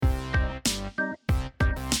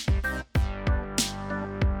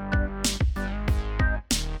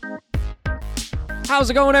How's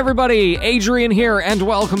it going, everybody? Adrian here, and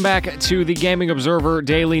welcome back to the Gaming Observer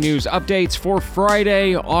Daily News Updates for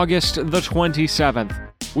Friday, August the 27th.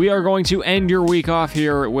 We are going to end your week off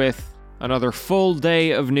here with another full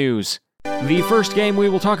day of news. The first game we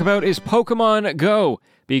will talk about is Pokemon Go,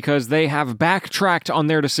 because they have backtracked on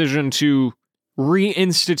their decision to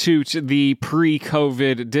reinstitute the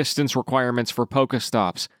pre-COVID distance requirements for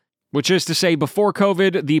Pokestops, which is to say, before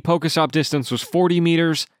COVID, the Pokestop distance was 40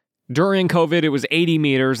 meters. During COVID, it was 80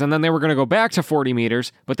 meters, and then they were going to go back to 40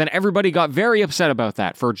 meters, but then everybody got very upset about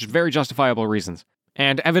that for very justifiable reasons.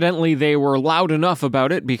 And evidently, they were loud enough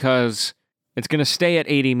about it because it's going to stay at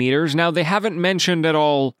 80 meters. Now, they haven't mentioned at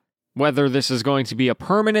all whether this is going to be a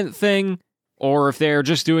permanent thing, or if they're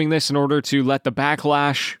just doing this in order to let the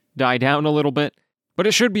backlash die down a little bit. But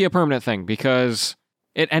it should be a permanent thing, because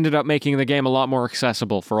it ended up making the game a lot more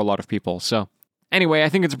accessible for a lot of people, so... Anyway, I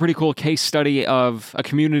think it's a pretty cool case study of a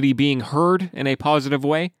community being heard in a positive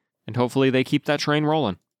way, and hopefully they keep that train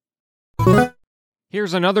rolling.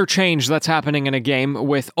 Here's another change that's happening in a game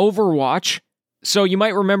with Overwatch. So you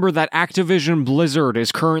might remember that Activision Blizzard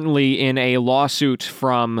is currently in a lawsuit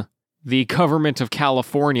from the government of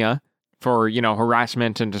California for,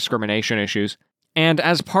 harassment and discrimination issues. And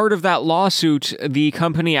as part of that lawsuit, the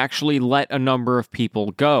company actually let a number of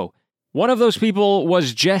people go. One of those people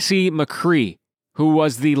was Jesse McCree, who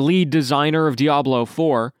was the lead designer of Diablo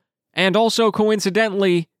 4, and also,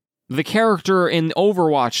 coincidentally, the character in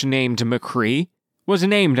Overwatch named McCree was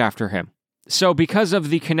named after him. So because of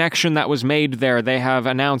the connection that was made there, they have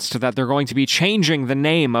announced that they're going to be changing the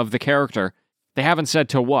name of the character. They haven't said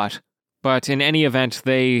to what, but in any event,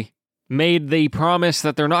 they made the promise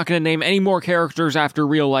that they're not going to name any more characters after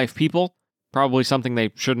real-life people, probably something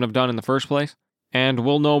they shouldn't have done in the first place, and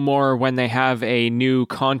we'll know more when they have a new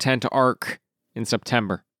content arc in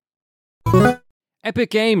September. Epic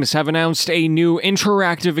Games have announced a new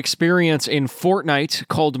interactive experience in Fortnite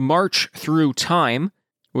called March Through Time,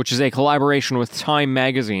 which is a collaboration with Time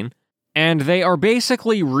magazine, and they are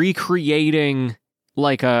basically recreating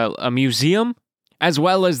like a museum, as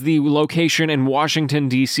well as the location in Washington,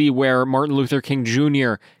 D.C., where Martin Luther King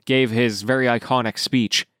Jr. gave his very iconic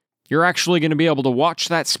speech. You're actually going to be able to watch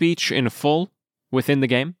that speech in full within the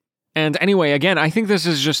game. And anyway, again, I think this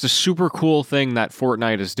is just a super cool thing that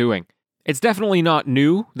Fortnite is doing. It's definitely not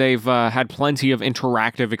new. They've had plenty of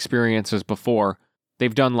interactive experiences before.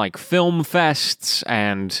 They've done like film fests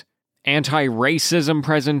and anti-racism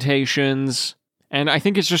presentations. And I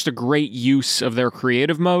think it's just a great use of their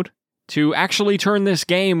creative mode to actually turn this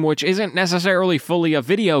game, which isn't necessarily fully a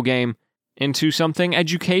video game, into something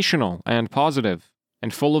educational and positive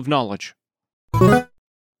and full of knowledge.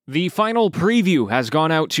 The final preview has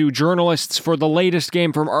gone out to journalists for the latest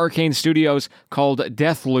game from Arcane Studios called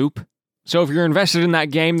Deathloop. So if you're invested in that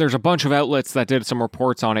game, there's a bunch of outlets that did some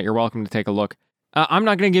reports on it. You're welcome to take a look. I'm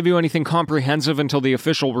not going to give you anything comprehensive until the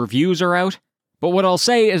official reviews are out, but what I'll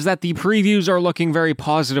say is that the previews are looking very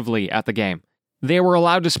positively at the game. They were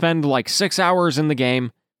allowed to spend like 6 hours in the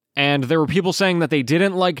game, and there were people saying that they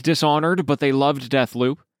didn't like Dishonored, but they loved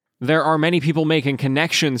Deathloop. There are many people making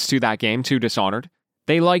connections to that game, to Dishonored.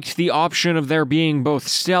 They liked the option of there being both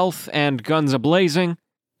stealth and guns a-blazing.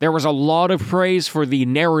 There was a lot of praise for the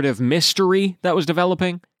narrative mystery that was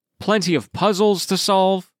developing. Plenty of puzzles to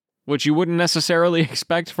solve, which you wouldn't necessarily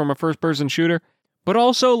expect from a first-person shooter. But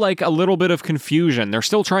also, like, a little bit of confusion. They're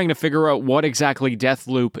still trying to figure out what exactly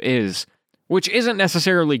Deathloop is, which isn't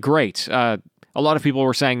necessarily great. A lot of people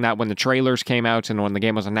were saying that when the trailers came out and when the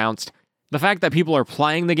game was announced. The fact that people are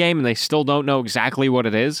playing the game and they still don't know exactly what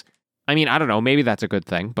it is, I mean, I don't know, maybe that's a good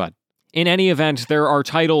thing, but in any event, there are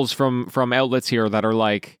titles from outlets here that are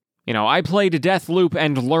like, I played Deathloop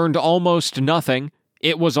and learned almost nothing.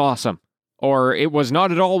 It was awesome. Or it was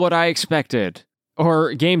not at all what I expected.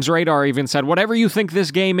 Or Games Radar even said, whatever you think this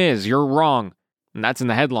game is, you're wrong. And that's in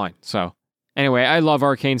the headline, so. Anyway, I love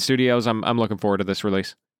Arcane Studios. I'm looking forward to this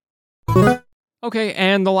release. Okay,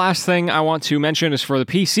 and the last thing I want to mention is for the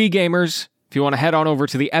PC gamers. If you want to head on over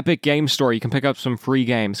to the Epic Games Store, you can pick up some free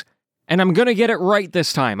games. And I'm going to get it right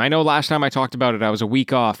this time. I know last time I talked about it, I was a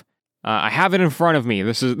week off. I have it in front of me.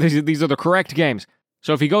 These are the correct games.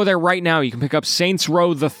 So if you go there right now, you can pick up Saints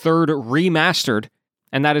Row the Third Remastered,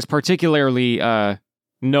 and that is particularly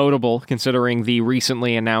notable considering the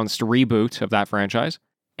recently announced reboot of that franchise.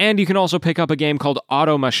 And you can also pick up a game called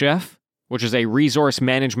Automachef, which is a resource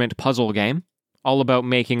management puzzle game, all about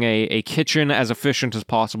making a kitchen as efficient as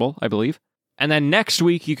possible, I believe. And then next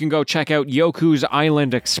week, you can go check out Yoku's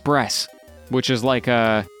Island Express, which is like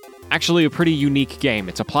actually a pretty unique game.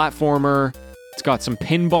 It's a platformer, it's got some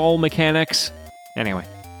pinball mechanics. Anyway,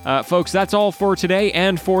 folks, that's all for today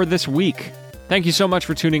and for this week. Thank you so much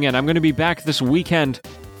for tuning in. I'm going to be back this weekend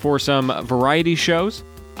for some variety shows.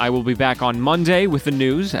 I will be back on Monday with the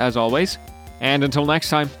news, as always. And until next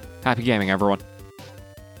time, happy gaming, everyone.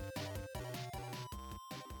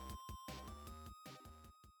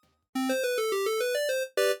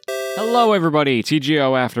 Hello, everybody.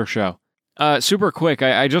 TGO After Show. Super quick,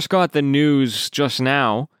 I just got the news just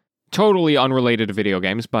now. Totally unrelated to video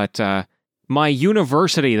games, but my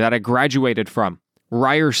university that I graduated from,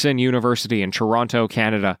 Ryerson University in Toronto,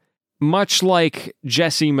 Canada, much like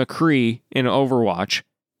Jesse McCree in Overwatch,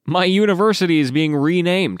 my university is being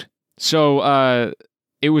renamed. So,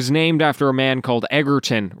 it was named after a man called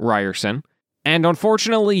Egerton Ryerson, and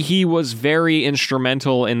unfortunately he was very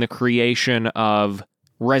instrumental in the creation of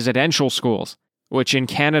residential schools, which in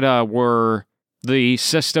Canada were the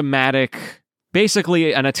systematic,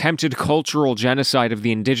 basically an attempted cultural genocide of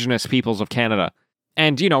the Indigenous peoples of Canada.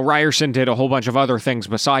 And, Ryerson did a whole bunch of other things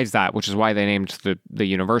besides that, which is why they named the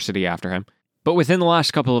university after him. But within the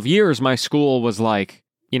last couple of years, my school was like,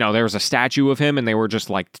 there was a statue of him and they were just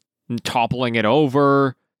like toppling it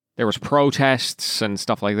over. There was protests and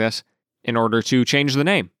stuff like this in order to change the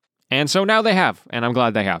name. And so now they have, and I'm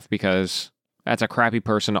glad they have, because that's a crappy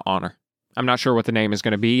person to honor. I'm not sure what the name is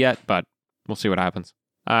going to be yet, but we'll see what happens.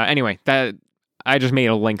 Anyway, I just made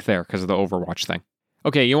a link there because of the Overwatch thing.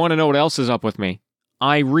 Okay, you want to know what else is up with me?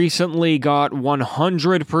 I recently got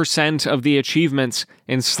 100% of the achievements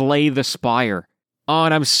in Slay the Spire. Oh,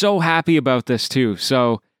 and I'm so happy about this too.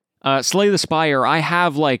 So, Slay the Spire, I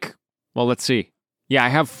have let's see. Yeah, I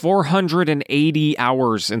have 480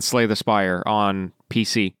 hours in Slay the Spire on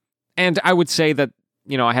PC. And I would say that,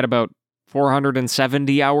 I had about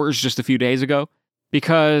 470 hours just a few days ago,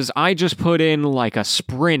 because I just put in like a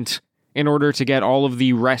sprint in order to get all of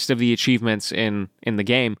the rest of the achievements in the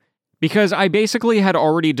game, because I basically had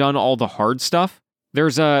already done all the hard stuff.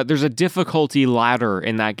 There's a difficulty ladder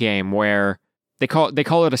in that game where they call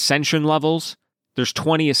it ascension levels. There's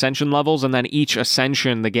 20 ascension levels, and then each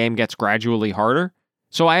ascension the game gets gradually harder.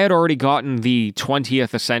 So I had already gotten the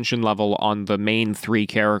 20th ascension level on the main 3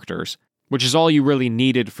 characters, which is all you really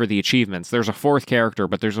needed for the achievements. There's a 4th character,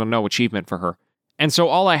 but there's no achievement for her. And so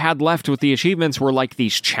all I had left with the achievements were like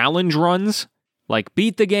these challenge runs, like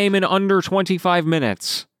beat the game in under 25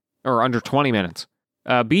 minutes, or under 20 minutes.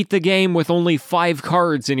 Beat the game with only 5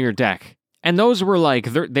 cards in your deck. And those were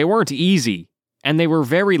they weren't easy, and they were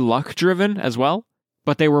very luck-driven as well,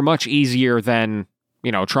 but they were much easier than,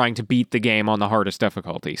 trying to beat the game on the hardest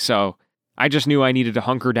difficulty. So I just knew I needed to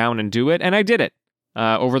hunker down and do it, and I did it.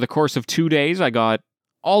 Over the course of 2 days, I got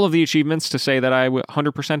all of the achievements to say that I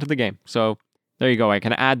 100% of the game. So there you go. I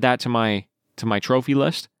can add that to my trophy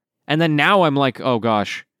list. And then now I'm like, oh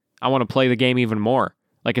gosh, I want to play the game even more.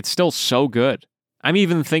 It's still so good. I'm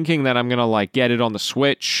even thinking that I'm going to get it on the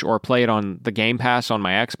Switch or play it on the Game Pass on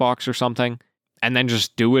my Xbox or something, and then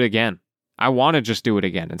just do it again. I want to just do it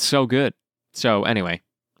again. It's so good. So anyway,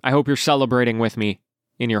 I hope you're celebrating with me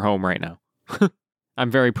in your home right now.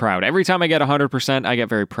 I'm very proud. Every time I get 100%, I get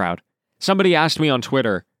very proud. Somebody asked me on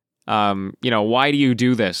Twitter, why do you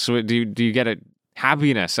do this? Do you get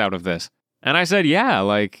happiness out of this? And I said, yeah,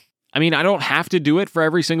 I don't have to do it for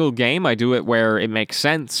every single game. I do it where it makes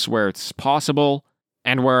sense, where it's possible,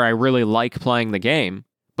 and where I really like playing the game.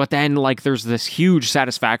 But then, there's this huge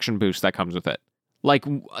satisfaction boost that comes with it.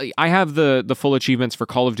 I have the full achievements for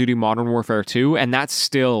Call of Duty Modern Warfare 2, and that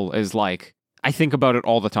still is I think about it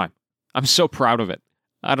all the time. I'm so proud of it.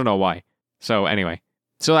 I don't know why. So anyway,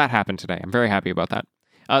 so that happened today. I'm very happy about that.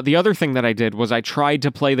 The other thing that I did was I tried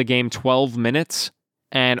to play the game 12 minutes,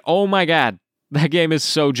 and oh my god, that game is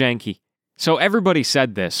so janky. So everybody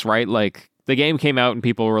said this, right? The game came out and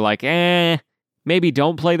people were like, maybe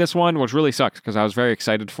don't play this one, which really sucks because I was very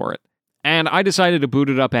excited for it. And I decided to boot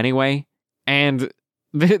it up anyway, and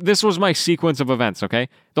this was my sequence of events, okay?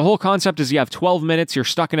 The whole concept is you have 12 minutes, you're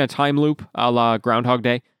stuck in a time loop, a la Groundhog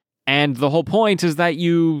Day, and the whole point is that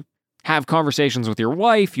you have conversations with your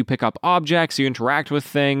wife, you pick up objects, you interact with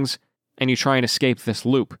things, and you try and escape this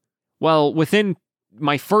loop. Well, within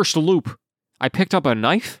my first loop, I picked up a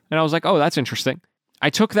knife, and I was like, oh, that's interesting. I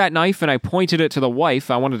took that knife and I pointed it to the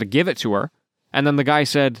wife. I wanted to give it to her. And then the guy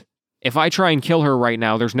said, if I try and kill her right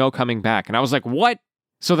now, there's no coming back. And I was like, what?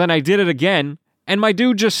 So then I did it again, and my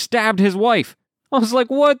dude just stabbed his wife. I was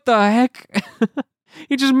like, what the heck?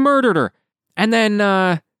 He just murdered her. And then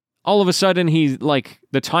all of a sudden,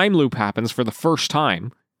 the time loop happens for the first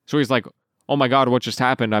time. So he's like, oh my god, what just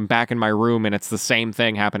happened? I'm back in my room, and it's the same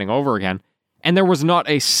thing happening over again. And there was not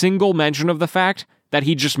a single mention of the fact that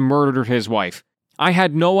he just murdered his wife. I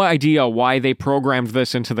had no idea why they programmed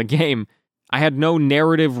this into the game. I had no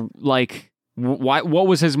narrative, What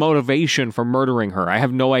was his motivation for murdering her? I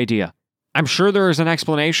have no idea. I'm sure there is an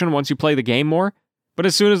explanation once you play the game more, but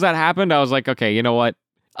as soon as that happened, I was like, okay, you know what?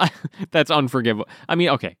 That's unforgivable. I mean,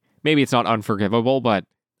 okay, maybe it's not unforgivable, but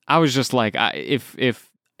I was just like, if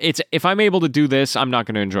I'm able to do this, I'm not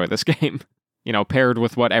going to enjoy this game. Paired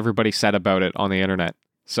with what everybody said about it on the internet.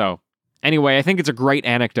 So, anyway, I think it's a great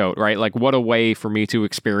anecdote, right? Like, what a way for me to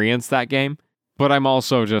experience that game. But I'm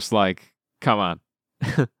also just like, come on.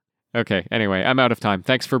 Okay, anyway, I'm out of time.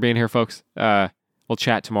 Thanks for being here, folks. We'll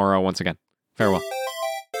chat tomorrow once again. Farewell.